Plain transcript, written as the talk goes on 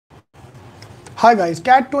Hi guys,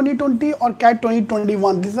 CAT 2020 or CAT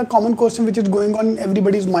 2021? This is a common question which is going on in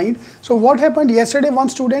everybody's mind. So what happened yesterday, one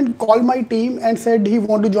student called my team and said he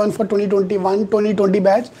want to join for 2021, 2020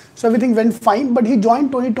 batch. So everything went fine, but he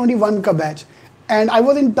joined 2021 ka batch. And I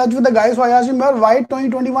was in touch with the guy, so I asked him, why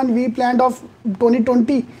 2021? We planned of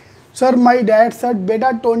 2020. Sir, my dad said,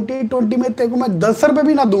 beta 2020 में तेरे को मैं 10 रुपए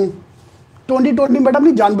भी ना दूं. 2020 बेटा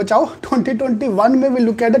अपनी जान बचाओ. 2021 में we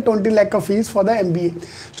look at the 20 lakh of fees for the MBA.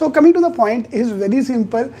 So coming to the point is very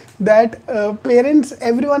simple that parents,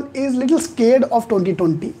 everyone is little scared of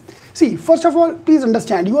 2020. See, first of all, please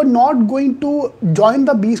understand, you are not going to join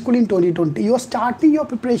the B school in 2020. You are starting your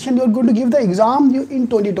preparation. You are going to give the exam in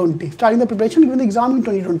 2020. Starting the preparation, giving the exam in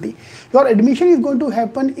 2020. Your admission is going to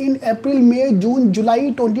happen in April, May, June, July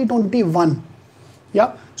 2021.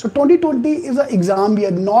 Yeah. So 2020 is an exam year,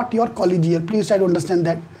 not your college year. Please try to understand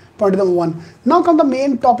that. Point number one. Now come the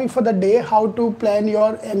main topic for the day: how to plan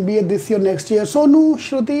your MBA this year, next year. Sonu,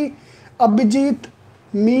 Shruti, Abhijit,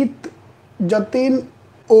 Meet, Jatin,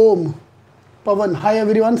 Om, Pavan. Hi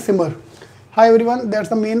everyone. Simmer. Hi everyone. That's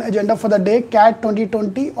the main agenda for the day: CAT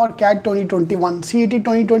 2020 or CAT 2021, CET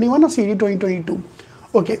 2021 or CET 2022.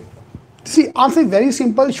 Okay. See, answer is very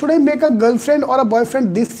simple. Should I make a girlfriend or a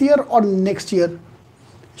boyfriend this year or next year?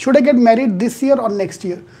 Should I get married this year or next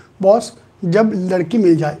year? Boss, जब लड़की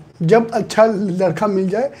मिल जाए, जब अच्छा लड़का मिल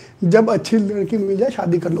जाए, जब अच्छी लड़की मिल जाए,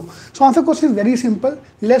 शादी कर लो. So answer question is very simple.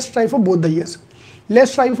 Let's try for both the years.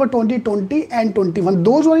 Let's try for 2020 and 21.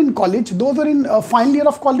 Those who are in college, those who are in final year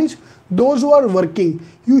of college, those who are working,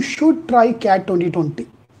 you should try CAT 2020.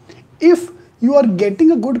 If you are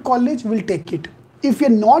getting a good college, we'll take it. If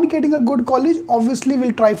you're not getting a good college, obviously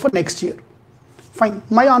we'll try for next year. Fine.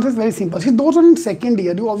 My answer is very simple. See, those who are in second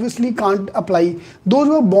year, you obviously can't apply. Those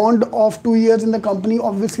who are bond of 2 years in the company,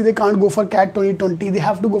 obviously they can't go for CAT 2020. They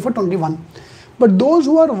have to go for 21. But those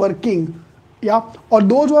who are working, yeah, or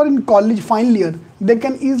those who are in college final year, they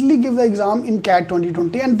can easily give the exam in CAT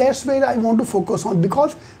 2020. And that's where I want to focus on,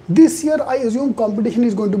 because this year I assume competition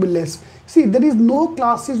is going to be less. See, there is no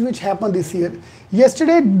classes which happen this year.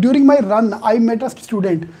 Yesterday during my run, I met a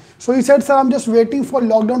student. So he said, sir, I'm just waiting for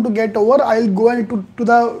lockdown to get over. I'll go to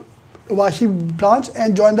the Vashi branch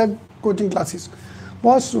and join the coaching classes.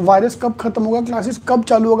 Boss, virus कब खत्म होगा, classes कब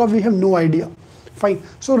चालू होगा, we have no idea. Fine.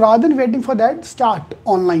 So rather than waiting for that, start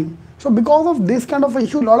online. So because of this kind of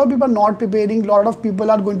issue, a lot of people are not preparing, a lot of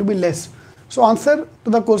people are going to be less. So answer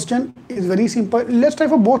to the question is very simple. Let's try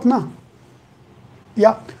for both now.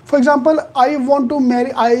 Yeah. For example, I want to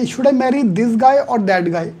marry, should I marry this guy or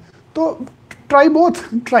that guy? So try both.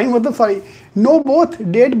 Know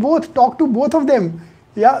both, date both, talk to both of them.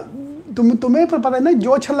 Yeah. तुम्हें पर पता है ना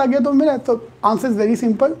जो अच्छा लगे तो मेरा. So answer is very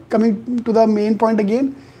simple. Coming to the main point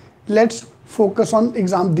again, let's focus on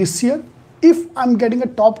exam this year. If I'm getting a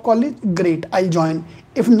top college, great, I'll join.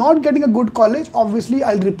 If not getting a good college, obviously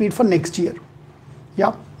I'll repeat for next year.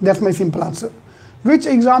 Yeah, that's my simple answer. Which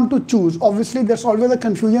exam to choose? Obviously, there's always a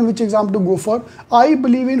confusion which exam to go for. I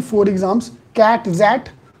believe in 4 exams: CAT,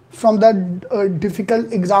 ZAT, from the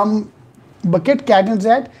difficult exam bucket, CAT and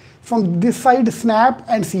ZAT. From this side, SNAP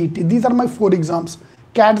and CET. These are my 4 exams: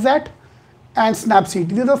 CAT, ZAT and SNAP, CET.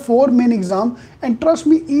 These are 4 main exams, and trust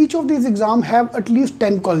me, each of these exams have at least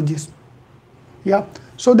 10 colleges. Yeah,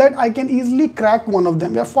 so that I can easily crack one of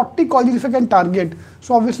them. There are 40 colleges if I can target.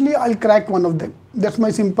 So obviously I'll crack one of them. That's my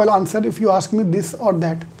simple answer if you ask me this or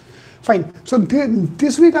that. Fine. So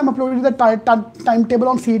this week I'm uploading the timetable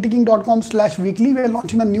on CETking.com/weekly. We are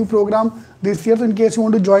launching a new program this year. So in case you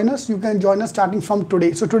want to join us, you can join us starting from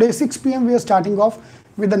today. So today 6 PM we are starting off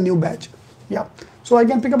with a new batch. Yeah. So I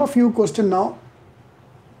can pick up a few questions now.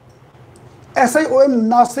 SIOM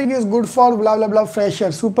Nashik is good for blah blah blah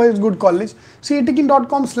fresher. Super is good college.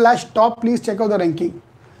 CETking.com/top. Please check out the ranking.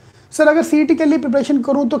 Sir अगर CET के लिए preparation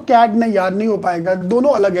करूँ तो CAT नहीं यार, नहीं हो पाएगा. दोनों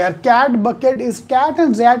अलग है यार. CAT bucket is CAT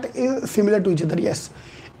and ZAT is similar to each other. Yes.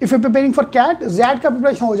 If you're preparing for CAT, ZAT का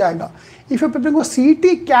प्रिपरेशन हो जाएगा. If you're preparing for CET,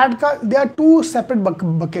 CAT का, there are 2 separate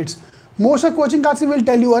buckets. Most of coaching classes will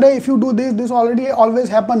tell you, अरे if you do this, this already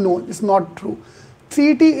always happen. No, it's not true.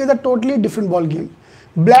 CET is a totally different ball game.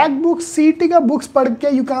 Black books, CET का books पढ़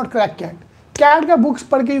के you cannot crack CAT. CAT का books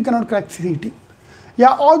पढ़ के you cannot crack CET.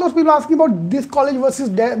 Yeah, all those people asking about this college versus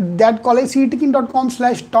that college.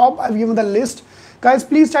 CETking.com/top. I've given the list. Guys,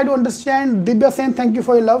 please try to understand. Dibya saying thank you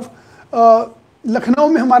for your love. Lucknow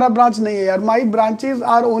में हमारा branch नहीं है यार. My branches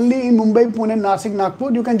are only in Mumbai, Pune, Nashik,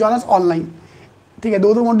 Nagpur. You can join us online. ठीक है.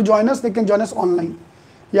 Those who want to join us, they can join us online.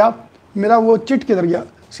 Yeah, मेरा वो chit किधर गया?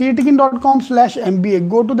 CETking.com/MBA.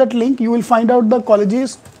 Go to that link. You will find out the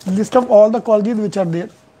colleges, list of all the colleges which are there.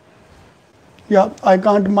 Yeah, I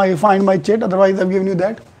can't find my chat, otherwise I've given you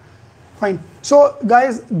that. Fine. So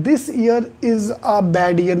guys, this year is a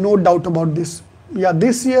bad year, no doubt about this. Yeah,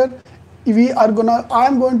 this year I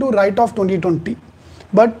am going to write off 2020.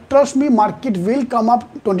 But trust me, market will come up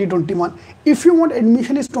 2021. If you want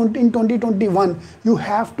admission in 2021, you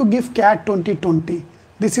have to give CAT 2020.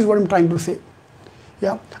 This is what I'm trying to say.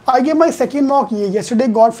 Yeah, I gave my second mock yesterday,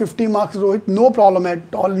 got 50 marks, Rohit. No problem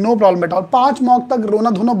at all. No problem at all. 5 mock tak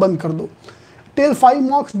rona dhona band kar do. Till 5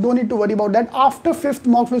 marks, don't need to worry about that. After 5th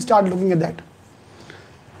mock, we'll start looking at that.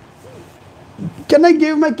 Can I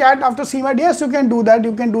give my CAT after CMAT? Yes, you can do that.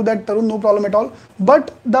 You can do that, Tarun. No problem at all.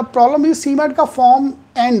 But the problem is CMAT ka form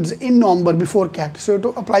ends in November before CAT. So you have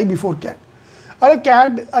to apply before CAT. अरे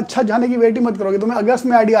cat अच्छा जाने की wait ही मत करोगे, तुम्हें अगस्त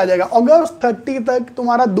में idea आ जाएगा. अगस्त 30 तक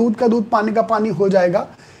तुम्हारा दूध का दूध पानी का पानी हो जाएगा.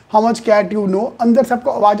 How much cat you know, अंदर से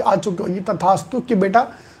आपको आवाज आ चुकी होगी तथास्तु कि बेटा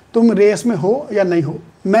तुम रेस में हो या नहीं हो.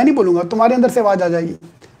 मैं नहीं बोलूंगा, तुम्हारे अंदर से आवाज आ जाएगी.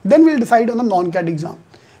 Then will decide on the non cat exam.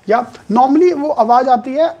 या नॉर्मली वो आवाज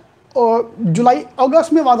आती है जुलाई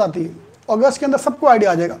अगस्त में आवाज आती है. अगस्त के अंदर सबको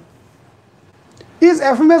आइडिया आ जाएगा. Is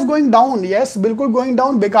FMS going down? Yes, बिल्कुल गोइंग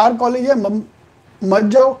डाउन. बेकार कॉलेज है, मत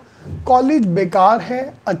जाओ. कॉलेज बेकार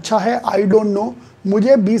है, अच्छा है, आई डोंट नो.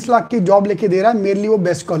 मुझे 20 लाख की जॉब लेके दे रहा है, मेरे लिए वो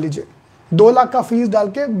बेस्ट कॉलेज है. 2 लाख का फीस डाल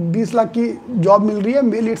के 20 लाख की जॉब मिल रही है,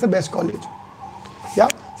 मेरे लिए इट्स द बेस्ट कॉलेज. या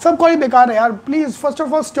सब कॉलेज बेकार है यार. Please first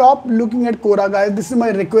of all stop looking at Quora guys. This is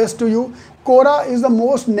my request to you. Quora is the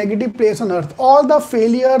most negative place on earth. All the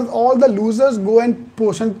failures, all the losers go and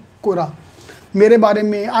post कोरा. मेरे बारे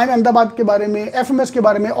में, IIM Ahmedabad के बारे में, FMS के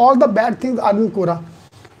बारे में, all the bad things are in कोरा.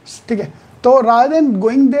 ठीक है, तो rather than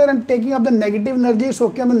going there and taking up the negative energy, it's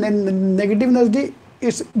okay. Negative energy,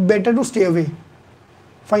 it's better to stay away.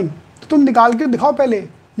 Fine. तो तुम निकाल के दिखाओ पहले,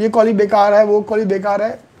 ये कॉलेज बेकार है, वो कॉलेज बेकार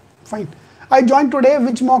है. Fine. I joined today.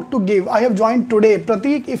 Which mock to give? I have joined today.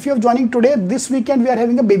 Pratik, if you are joining today, this weekend we are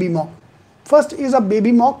having a baby mock. First is a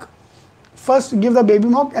baby mock. First give the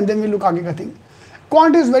baby mock and then we look आगे का thing.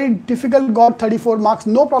 Quant is very difficult. Got 34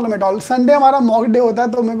 marks. No problem at all. Sunday हमारा mock day होता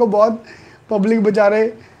है तो मेरे को बहुत public बेचारे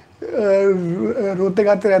रोते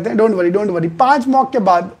गाते रहते हैं. Don't worry. 5 मॉक के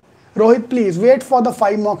बाद Rohit please wait for the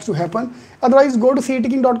 5 मॉक्स to happen. Otherwise go to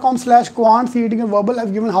CETking.com/quant. CETking and verbal.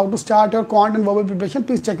 I've given how to start your quant and verbal preparation.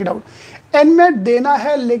 Please check it out. NMAT देना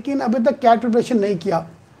है लेकिन अभी तक cat preparation नहीं किया.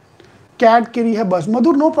 Cat करी है बस.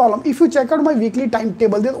 मधुर, no problem. If you check out my weekly time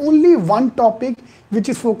table, there only one topic which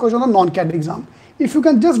is focused on the non cat exam. If you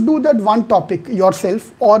can just do that one topic yourself,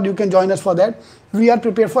 or you can join us for that, we are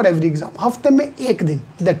prepared for every exam. हफ्ते में एक दिन,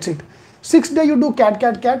 that's it. 6 days you do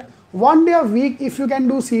CAT. 1 day a week if you can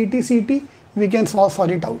do CET, we can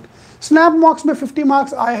sort it out. Snap marks में 50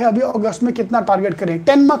 marks आए हैं अभी अगस्त में. कितना टारगेट करें?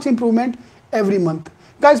 10 marks improvement every month.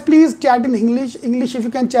 Guys, please chat in English. If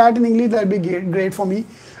you can chat in English, that will be great for me.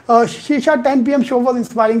 Shisha 10 PM show was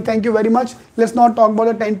inspiring. Thank you very much. Let's not talk about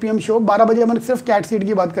the 10 PM show. 12 बजे हम सिर्फ CAT CET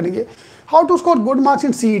की बात करेंगे. How to score good marks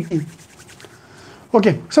in CET?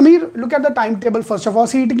 Okay, Sameer, look at the timetable first of all.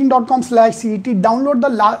 CETking.com/CET. Download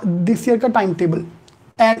the this year ka timetable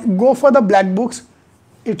and go for the black books.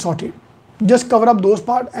 It's sorted. Just cover up those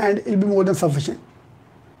parts and it'll be more than sufficient.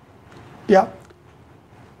 Yeah.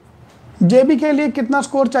 JB के लिए कितना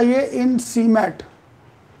score चाहिए in CMAT?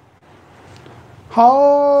 How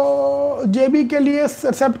JB के लिए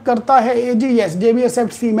accept करता है AG? Yes, JB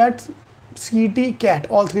accept CMAT, CET, CAT,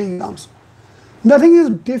 all 3 exams. Nothing is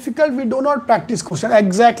difficult. We do not practice question.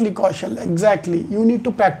 Exactly, Kaushal. Exactly. You need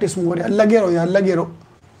to practice more. लगे रहो.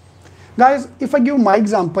 Guys, if I give my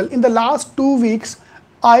example, in the last 2 weeks,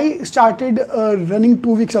 I started running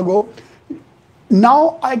 2 weeks ago. Now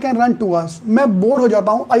I can run 2 hours. मैं bore हो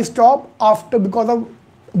जाता हूँ. I stop after because of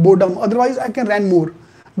boredom. Otherwise, I can run more.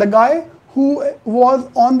 The guy who was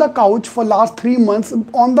on the couch for last 3 months,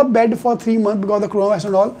 on the bed for 3 months because of the coronavirus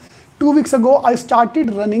and all, 2 weeks ago, I started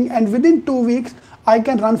running and within 2 weeks, I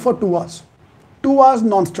can run for 2 hours. 2 hours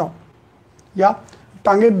non-stop. Yeah,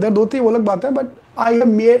 टांगे दर्द होती है वो अलग बात है, but I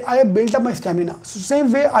have built up my stamina. So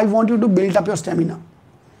same way, I want you to build up your stamina.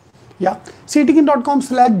 Yeah,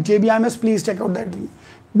 CETking.com/JBIMS, please check out that thing.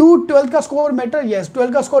 Do 12th का score matter? Yes,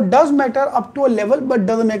 12th का score does matter up to a level,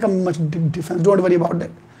 but doesn't make a much difference. Don't worry about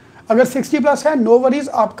that. अगर 60+ है, no worries,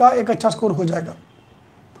 आपका एक अच्छा score हो जाएगा.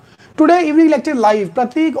 Today evening lecture live.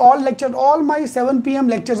 Pratik, all my 7 PM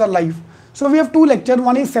lectures are live. So we have 2 lectures.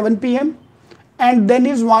 One is 7 PM and then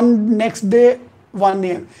is one next day 1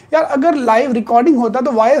 AM. यार अगर live recording होता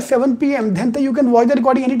तो why 7 PM? Then you can watch the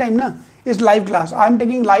recording anytime ना. It's live class. I am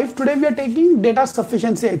taking live. Today we are taking data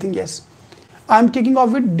sufficiency. I think yes. I am kicking off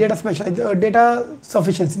with data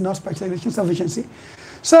sufficiency, not specialization, sufficiency.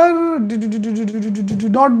 Sir,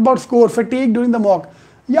 not about score, fatigue during the mock.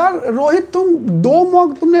 यार रोहित, तुम 2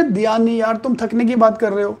 mock तुमने दिया नहीं यार, तुम थकने की बात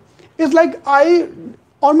कर रहे हो. It's like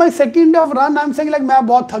on my second day of run, I'm saying like मैं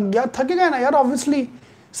बहुत थक गया. थकेगा ना यार, obviously.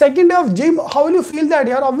 Second day of gym, how will you feel that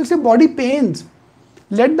यार? Obviously body pains.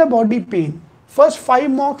 Let the body pain. First 5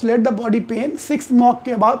 mocks, let the body pain. 6 mock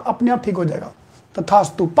के बाद अपने आप ठीक हो जाएगा.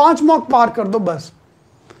 तथास्तु. 5 mock पार कर दो बस.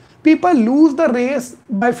 People lose the race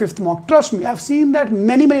by 5th mock. Trust me, I've seen that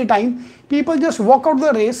many times. People just walk out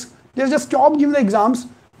the race. They just stop giving the exams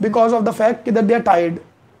because of the fact that they are tired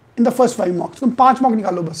in the first 5 mocks. तुम 5 mock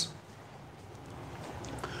निकालो बस.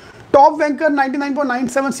 Top ranker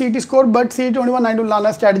 99.97 CET score, but CET 2192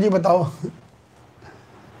 लाना strategy बताओ.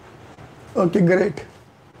 Okay, great.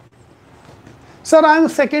 Sir, I am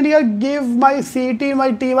second year. Give my CET in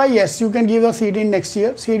my TY. Yes, you can give a CET in next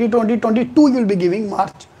year. CET 2022 you will be giving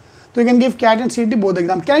March. So you can give CAT and CET both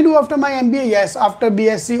exams. Can I do after my MBA? Yes. After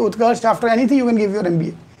BSc, Utkarsh, after anything you can give your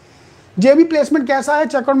MBA. JB placement कैसा है?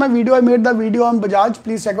 Check out my video. I made the video on Bajaj.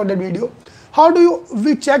 Please check out that video. How do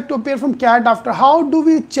we check to appear from CAT after? How do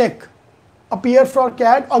we check appear for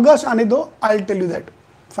CAT? August आने दो. I'll tell you that.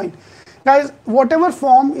 Fine. Guys, whatever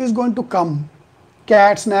form is going to come,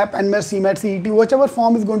 CAT, SNAP, NMAT, CMAT, CET, whichever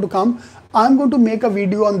form is going to come, I'm going to make a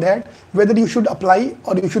video on that, whether you should apply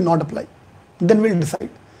or you should not apply. Then we'll decide.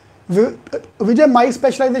 Vijay, my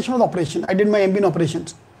specialization was operation. I did my MBA in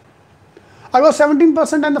operations. I was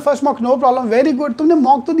 17% and the first mock, no problem. Very good. तुमने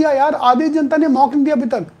mock तो दिया यार. आधी जनता ने mock नहीं दिया अभी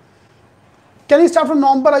तक. Can you start from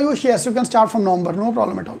November? Ayush? Yes, you can start from November. No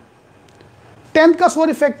problem at all. 10th का score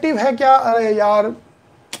effective है क्या? अरे यार,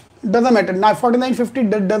 doesn't matter. Now 49, 50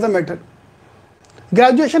 doesn't matter.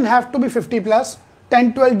 Graduation have to be 50 plus.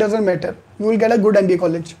 10, 12 doesn't matter. You will get a good MBA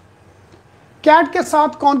college. CAT के साथ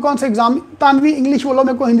कौन कौन से एग्जाम? तानवी इंग्लिश बोलो,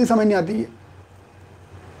 मेरे को हिंदी समझ नहीं आती है.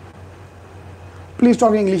 Please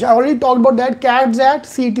talk English. I already talked about that. CAT, ZAT,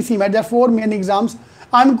 CET, CMAT. There are 4 main exams.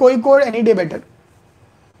 I'm Koikor any day better.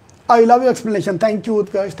 I love your explanation. Thank you,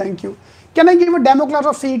 Utkarsh. Thank you. Can I give a demo class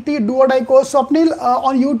of CET do or die course? Swapnil,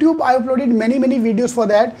 on YouTube, I uploaded many videos for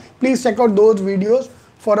that. Please check out those videos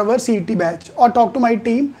for our CET batch or talk to my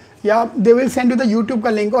team. Yeah, they will send you the YouTube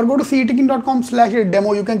link or go to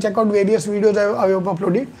cetking.com/demo. You can check out various videos I have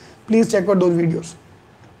uploaded. Please check out those videos.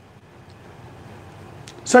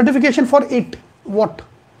 Certification for it. What?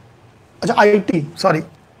 IT. Sorry.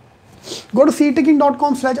 Go to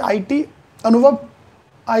cetking.com/IT. Anubhav,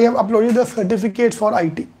 I have uploaded the certificates for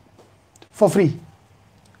IT for free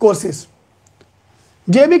courses.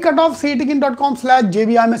 JB cutoff,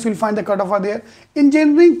 cetking.com/JBIMS. You'll find the cutoff over there.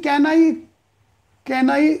 Engineering, can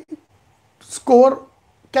I score?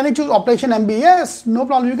 Can I choose operation MBA? Yes, no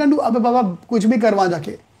problem. You can do. अबे बाबा कुछ भी कर वहाँ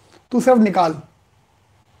जाके. तू सिर्फ निकाल.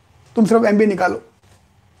 तुम सिर्फ MBA निकालो.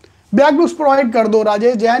 Black books provide कर दो.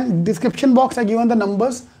 Rajesh Jain, description box I given the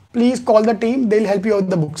numbers. Please call the team. They'll help you out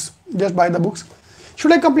with the books. Just buy the books.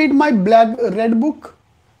 Should I complete my red book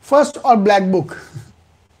first or black book?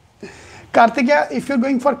 Karthikeya, if you're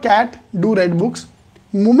going for CAT, do red books.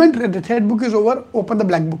 Moment red book is over, open the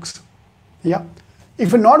black books. Yeah.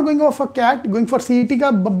 If you're not going for CAT, going for CET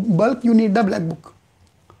ka bulk, you need the black book.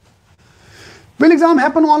 Will exam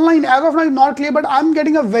happen online? As of now, it's not clear, but I'm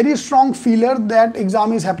getting a very strong feeler that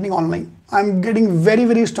exam is happening online. I'm getting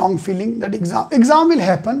very strong feeling that exam will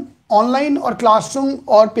happen online or classroom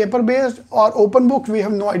or paper based or open book. We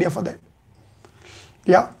have no idea for that.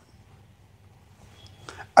 Yeah.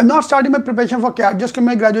 I'm not starting my preparation for CAT. Just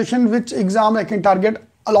my graduation, which exam I can target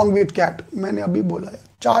along with CAT. मैंने अभी बोला है,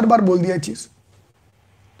 4 बार बोल दिया चीज.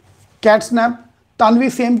 CAT SNAP, Tanvi,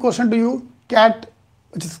 same question to you. CAT,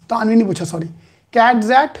 Tanvi नहीं पूछा, sorry. CAT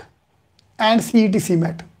ZAT and CET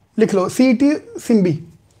CMAT. लिख लो, CET SIMB.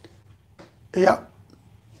 Yeah.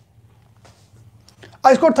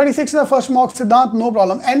 I scored 36 in the first mock. Siddhant, no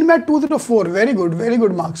problem. NMAT 204, very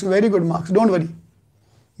good marks, Don't worry.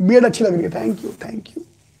 BEd अच्छी लग रही है. Thank you.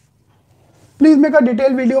 Please make a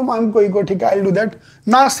detailed video. I'm going to go. I'll do that.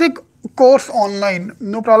 Nashik course online,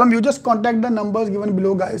 no problem. You just contact the numbers given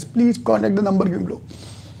below, guys. Please contact the number given below.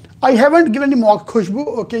 I haven't given any mock. Khushbu,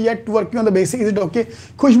 okay, yet working on the basic. Is it okay?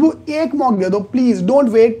 Khushbu, एक mock दे दो. Please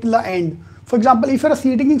don't wait till the end. For example, if you're a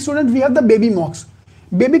CET student, we have the baby mocks.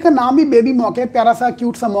 Baby का नाम ही baby mock है, प्यारा सा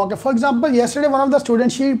cute सा mock है. For example, yesterday one of the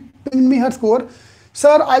students, she pinged me her score.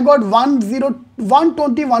 Sir, I got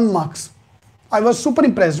 121 marks. I was super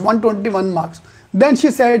impressed. 121 marks. Then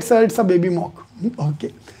she said, sir, it's a baby mock.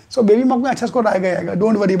 Okay. So baby mock में अच्छा score आएगा.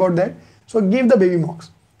 Don't worry about that. So give the baby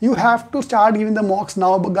mocks. You have to start giving the mocks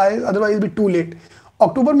now, guys. Otherwise, it'll be too late.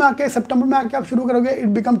 October में आके, September में आके आप शुरू करोगे,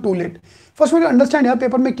 it become too late. First, we understand यार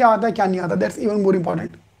paper में क्या आता है, क्या नहीं आता. That's even more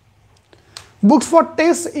important. Books for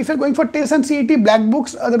tests. If you're going for tests and CET, black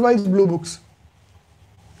books. Otherwise, blue books.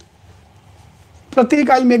 Pratik,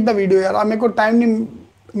 I'll make the video यार. मेरे को time नहीं.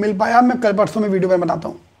 मिल पाया, मैं कल परसों में वीडियो में बनाता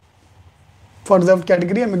हूँ for reserve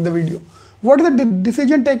category, make the video. What is the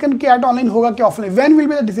decision taken कि एट ऑनलाइन होगा कि offline, when will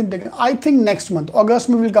be the decision taken? I think next month, अगस्त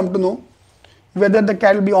में will come to know whether the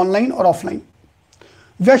CAT will be online or offline.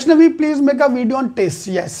 Vaishnavi, please make a video on TIS.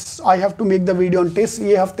 Yes, I have to make the video on TIS.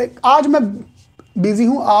 ये हफ्ते आज मैं busy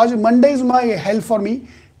हूँ, आज Monday is my hell for me.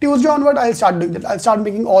 Tuesday onward I'll start doing that. I'll start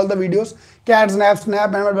making all the videos. CAT, snap,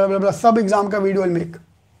 blah blah blah. सब exam का video I'll make.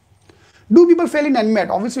 Do people fail in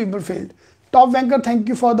NMAT? Obviously people failed. Top Banker,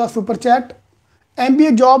 thank you for the super chat.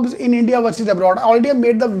 MBA jobs in India versus abroad. I already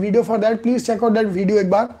made the video for that. Please check out that video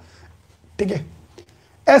एक बार. ठीक है.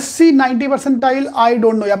 SC 90 percentile, I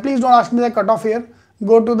don't know. Yeah, please don't ask me the cutoff here.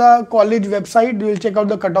 Go to the college website, you will check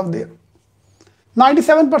out the cutoff there.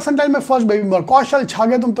 97 percentile में first baby mock. कौशल छा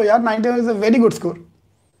गए तुम तो यार, 97 is a very good score.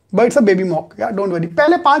 But it's a baby mock. Yeah, don't worry.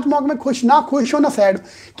 पहले 5 mock में खुश ना sad.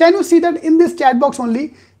 Can you see that in this chat box only?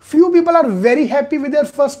 Few people are very happy with their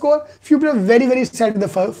first score. Few people are very very sad with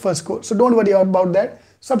the first score. So don't worry about that.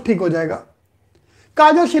 सब ठीक हो जाएगा.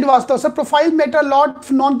 Kajal Shrivastava, sir, profile matter a lot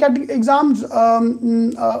for non-CAT exams?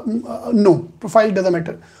 No, profile doesn't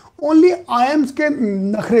matter. Only IIMs के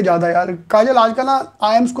नखरे ज़्यादा यार. काजल आजकल ना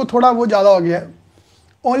IIMs को थोड़ा वो ज़्यादा हो गया है.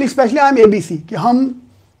 Only especially IIM ABC कि हम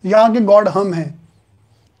यहाँ के गॉड हम हैं,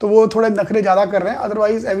 तो वो थोड़े नखरे ज़्यादा कर रहे हैं.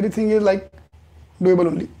 Otherwise everything is like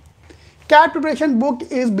doable only. CAT preparation book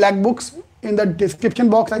is black books. In the description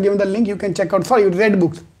box I given the link. You can check out. Sorry, red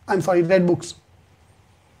books. I'm sorry, red books.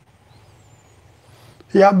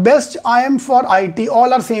 या best IIM for IT,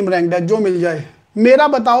 all are same rank है, जो मिल जाए. मेरा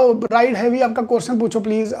बताओ, right heavy आपका question पूछो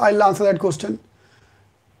please, I will answer that question.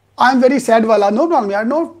 I am very sad वाला, no problem यार.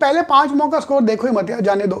 नो, पहले 5 मॉक का स्कोर देखो ही मत यार,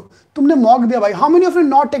 जाने दो. तुमने मॉक दिया भाई. How many of you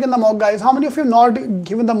not taken the mock guys? How many of you not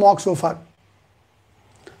given the mock so far?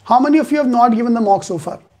 How many of you have not given the mock so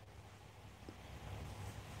far?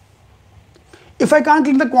 If I can't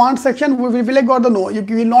clear the quant section, will I got the no? You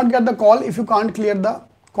will not get the call if you can't clear the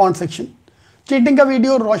quant section. Cheating का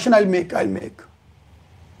video रोशन I'll make.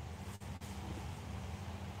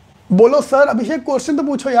 बोलो sir, अभिषेक question तो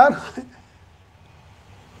पूछो यार.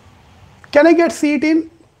 Can I get CET in?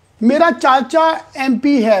 मेरा चाचा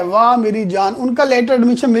MP है, वाह मेरी जान, उनका लेटर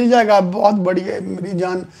एडमिशन मिल जाएगा. बहुत बढ़िया है मेरी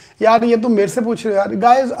जान. यार ये तुम मेरे से पूछ रहे हो यार.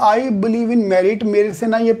 Guys I believe in merit. मेरे से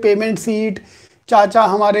ना ये पेमेंट सीट, चाचा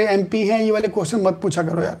हमारे MP हैं, ये वाले क्वेश्चन मत पूछा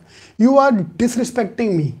करो यार. You are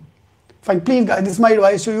disrespecting me. Fine, please guys, this my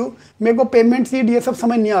advice to you. मेरे को पेमेंट सीट ये सब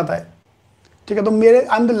समझ नहीं आता है, ठीक है? तो मेरे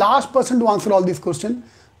I am the last person to answer all this question.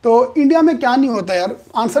 तो इंडिया में क्या नहीं होता यार?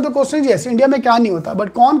 Answer the question yes, India में क्या नहीं होता,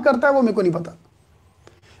 बट कौन करता है वो मेरे को नहीं पता.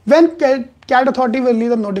 When CAT authority will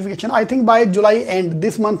release the notification? I think by July end,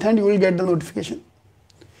 this month end, you will get the notification.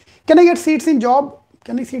 Can I get seats in job?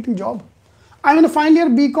 Can I seat in job? I'm in a final year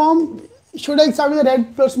BCom. Should I start with the red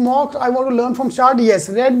plus mocks? I want to learn from start. Yes,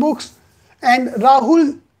 red books. And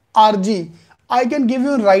Rahul RG, I can give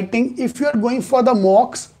you writing if you are going for the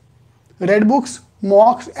mocks, red books,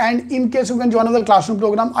 mocks, and in case you can join another classroom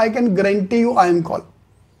program, I can guarantee you IIM call.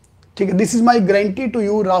 ठीक है, this is my guarantee to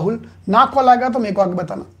you Rahul. ना call आएगा तो मेरे को आगे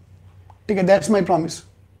बताना, ठीक है? That's my promise.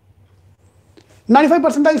 95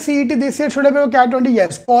 percentile CET this year, should I CAT 20?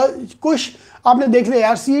 Yes. कुछ आपने देख लिया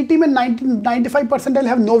यार, CET में 95 परसेंटाइल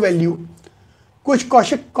हैव नो वैल्यू. कुछ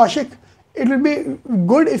Kaushik it will be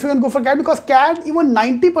good if you can go for CAT, because CAT even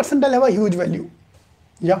 90 percentile have a huge value.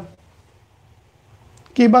 Yeah,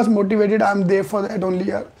 keep us motivated. I'm there for that only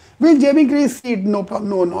यार. Will JB increase seat? No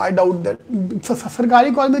problem. No, I doubt that.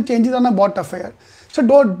 सरकारी college में changes आना बहुत tough है यार. So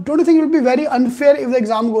don't you think it will be very unfair if the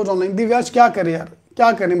exam goes online? Divya's क्या करें यार,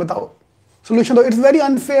 क्या करें बताओ? Solution though, it's very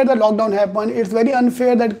unfair that lockdown happened. It's very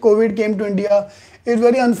unfair that COVID came to India. It's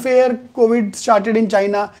very unfair COVID started in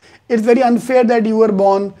China. It's very unfair that you were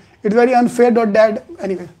born. It's very unfair that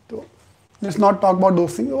anyway, तो let's not talk about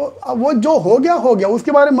those things. वो जो हो गया,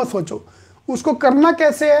 उसके बारे में मत सोचो. उसको करना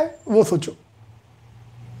कैसे है वो सोचो.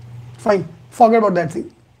 Fine, forget about that thing.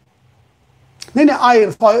 नहीं, I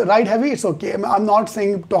write heavy, it's okay. I'm not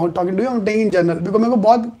saying talking to you, I'm saying in general, because मेरे को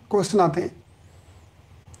बहुत क्वेश्चन आते हैं.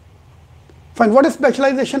 Fine, what is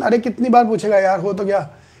specialization? अरे कितनी बार पूछेगा यार, हो तो क्या?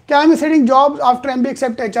 Can I sit in jobs after MBA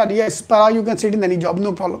except HR? Yes, you can sit in any job,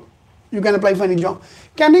 no problem. You can apply for any job.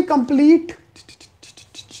 Can I complete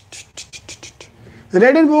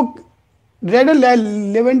red and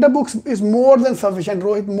lavender books is more than sufficient,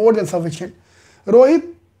 Rohit, more than sufficient. Rohit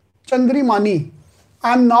Chandrimani,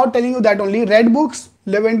 I am now telling you that only red books,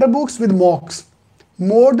 lavender books with mocks,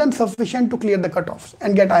 more than sufficient to clear the cutoffs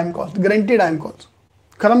and get IIM calls, guaranteed IIM calls.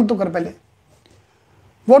 खत्म तो कर पहले.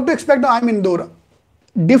 What to expect? I'm in Indore.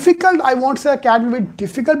 Difficult, I won't say CAT will be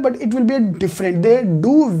difficult, but it will be different. They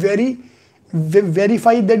do very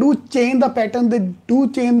verify, they do change the pattern, they do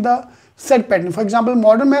change the set pattern. For example,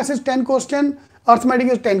 modern maths is 10 question,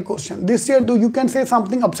 arithmetic is 10 question. This year you can say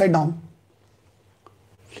something upside down.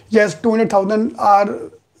 Yes, 200,000 are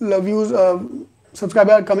views,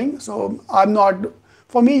 subscribers are coming, so I'm not,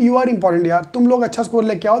 for me you are important यार. तुम लोग अच्छा score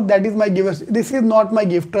लेके आओ, that is my gift. This is not my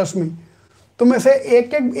gift, trust me. तुम में से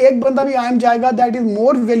एक बंदा भी IIM जाएगा, that is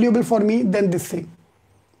more valuable for me than this thing.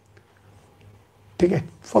 ठीक है,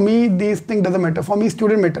 for me this thing doesn't matter, for me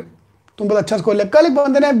student matter. तुम बहुत अच्छा स्कोर ले. कल एक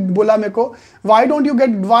बंदे ने बोला मेरे को, why don't you get,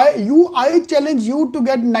 why you, I challenge you to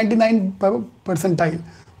get 99 percentile.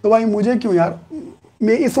 तो भाई मुझे क्यों यार,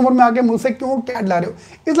 मैं इस उम्र में आके मुझसे क्यों कैट ला रहे हो?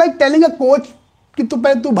 It's like telling a coach कि तू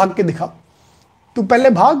पहले तू भाग के दिखा, तू पहले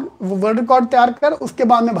भाग, वर्ल्ड रिकॉर्ड तैयार कर, उसके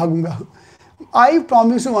बाद मैं भागूंगा. I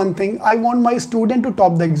promise you one thing, I want my student to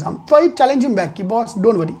top the exam. तो आई चैलेंज हिम बैक कि boss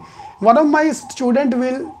don't worry, one of my student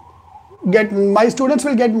will get, my students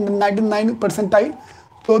will get 99 percentile,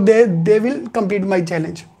 so they will complete my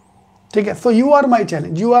challenge. ठीक है, so you are my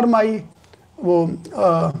challenge, you are my वो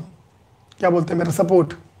क्या बोलते हैं, मेरा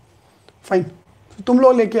support. Fine, तुम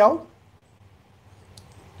लोग लेके आओ,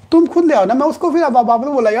 तुम खुद ले आओ ना. मैं उसको फिर वापस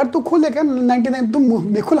बोला यार तू खुद लेके 99, तुम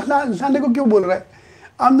मेरे को लाने को क्यों बोल रहा है?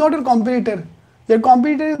 I am not your competitor, your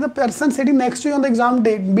competitor is the person sitting next to you on the exam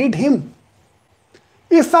date, beat him.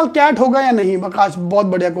 इस साल कैट होगा या नहीं? आकाश बहुत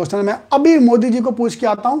बढ़िया क्वेश्चन है, मैं अभी मोदी जी को पूछ के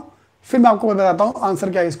आता हूँ, फिर मैं आपको बताता हूं आंसर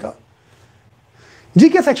क्या है इसका.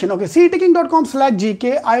 GK section, okay.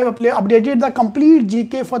 CETking.com/GK, I have updated the complete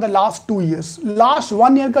GK for the last 2 years. Last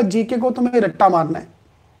 1 year का जीके को तुम्हें रट्टा मारना है.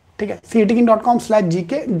 ठीक है,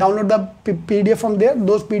 CETking.com/GK, download the PDF from there.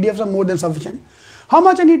 Those PDFs are more than sufficient. How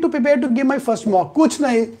much I need to prepare to give my first mock? कुछ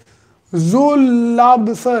नहीं.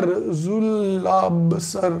 जुलाब सर,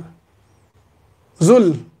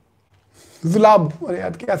 जुलाब, अरे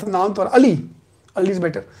यार कैसा नाम तो, अली इज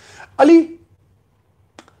बेटर. अली,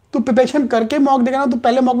 तू प्रिपरेशन करके मॉक देगा ना, तो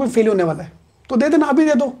पहले मॉक में फेल होने वाला है, तो दे देना, अभी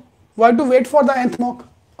दे दो. Y to wait for the nth mock?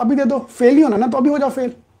 अभी दे दो. फेल ही होना ना, तो अभी हो जाओ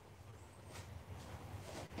fail.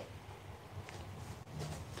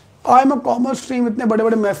 I am a commerce stream, इतने बड़े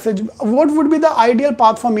बड़े message. What would be the ideal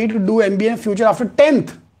path for me to do MBA in future after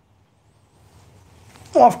 10th?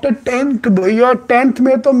 After 10th भैया, 10th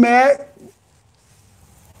में तो मैं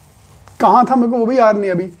कहाँ था मेरे को वो भी याद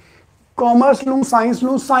नहीं अभी. कॉमर्स लूँ, साइंस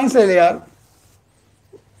लूँ, साइंस ले ले यार.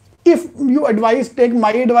 If you advice, take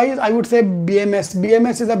my advice, I would say BMS.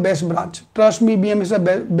 BMS is the best branch, trust me, BMS is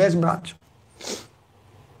the best branch.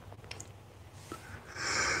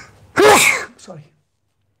 Sorry.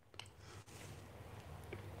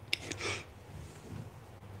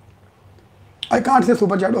 I can't say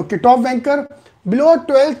super chat. Okay, top ranker below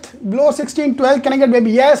 12th, below 16, 12 can I get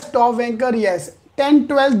baby? Yes, top ranker, yes. 10,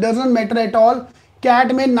 12 doesn't matter at all.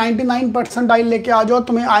 Cat में 99 percentile लेके आ जाओ,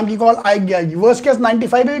 तुम्हें IIM की call आएगी. Worst case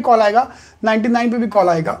 95 पे भी call आएगा, 99 पे भी कॉल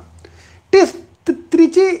आएगा.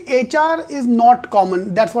 Trichy HR is not common.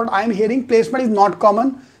 That's what I am hearing. Placement is not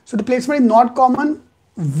common. So the placement is not common.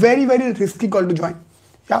 Very, very risky call to join.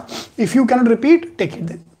 Yeah. If you cannot repeat, take it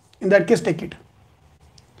then. In that case, take it.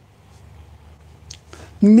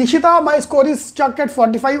 Nishita, my score is stuck at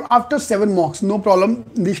 45 after 7 mocks. No problem.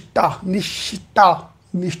 Nishta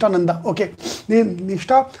Nanda. Okay.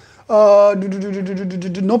 Nishta,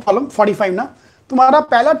 no problem. 45 ना. तुम्हारा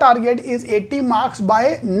पहला target is 80 marks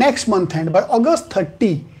bye next month and. Bye August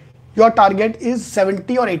 30 your target is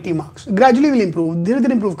 70 और 80 marks. Gradually will improve, धीरे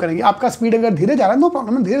धीरे improve करेंगे. आपका speed अगर धीरे जा रहा है, नो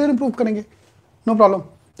प्रॉब्लम, धीरे धीरे इंप्रूव करेंगे, नो प्रॉब्लम.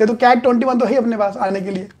 ये तो कैट 21 तो है अपने पास आने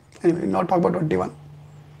के लिए. Anyway, not talk about 21.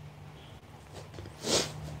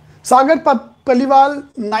 सागर पलीवाल,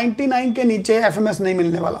 99 के नीचे FMS नहीं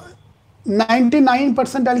मिलने वाला. 99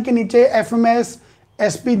 परसेंटाइल के नीचे FMS,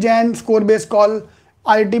 SP Jain, score based call,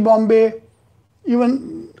 IIT Bombay, even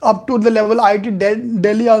up to the level IIT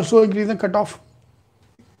Delhi also increasing cutoff.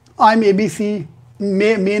 IIM ABC,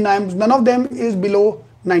 main IIMs, none of them is below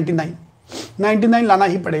 99. 99 लाना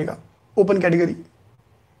ही पड़ेगा open category.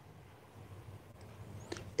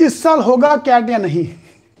 इस साल होगा कैट या नहीं?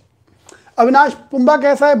 अविनाश पुंबा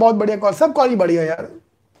कैसा है? बहुत बढ़िया कॉल, सब कॉल ही बढ़िया यार.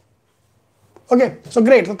 Okay, so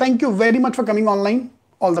great, so thank you very much for coming online.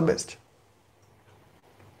 All the best.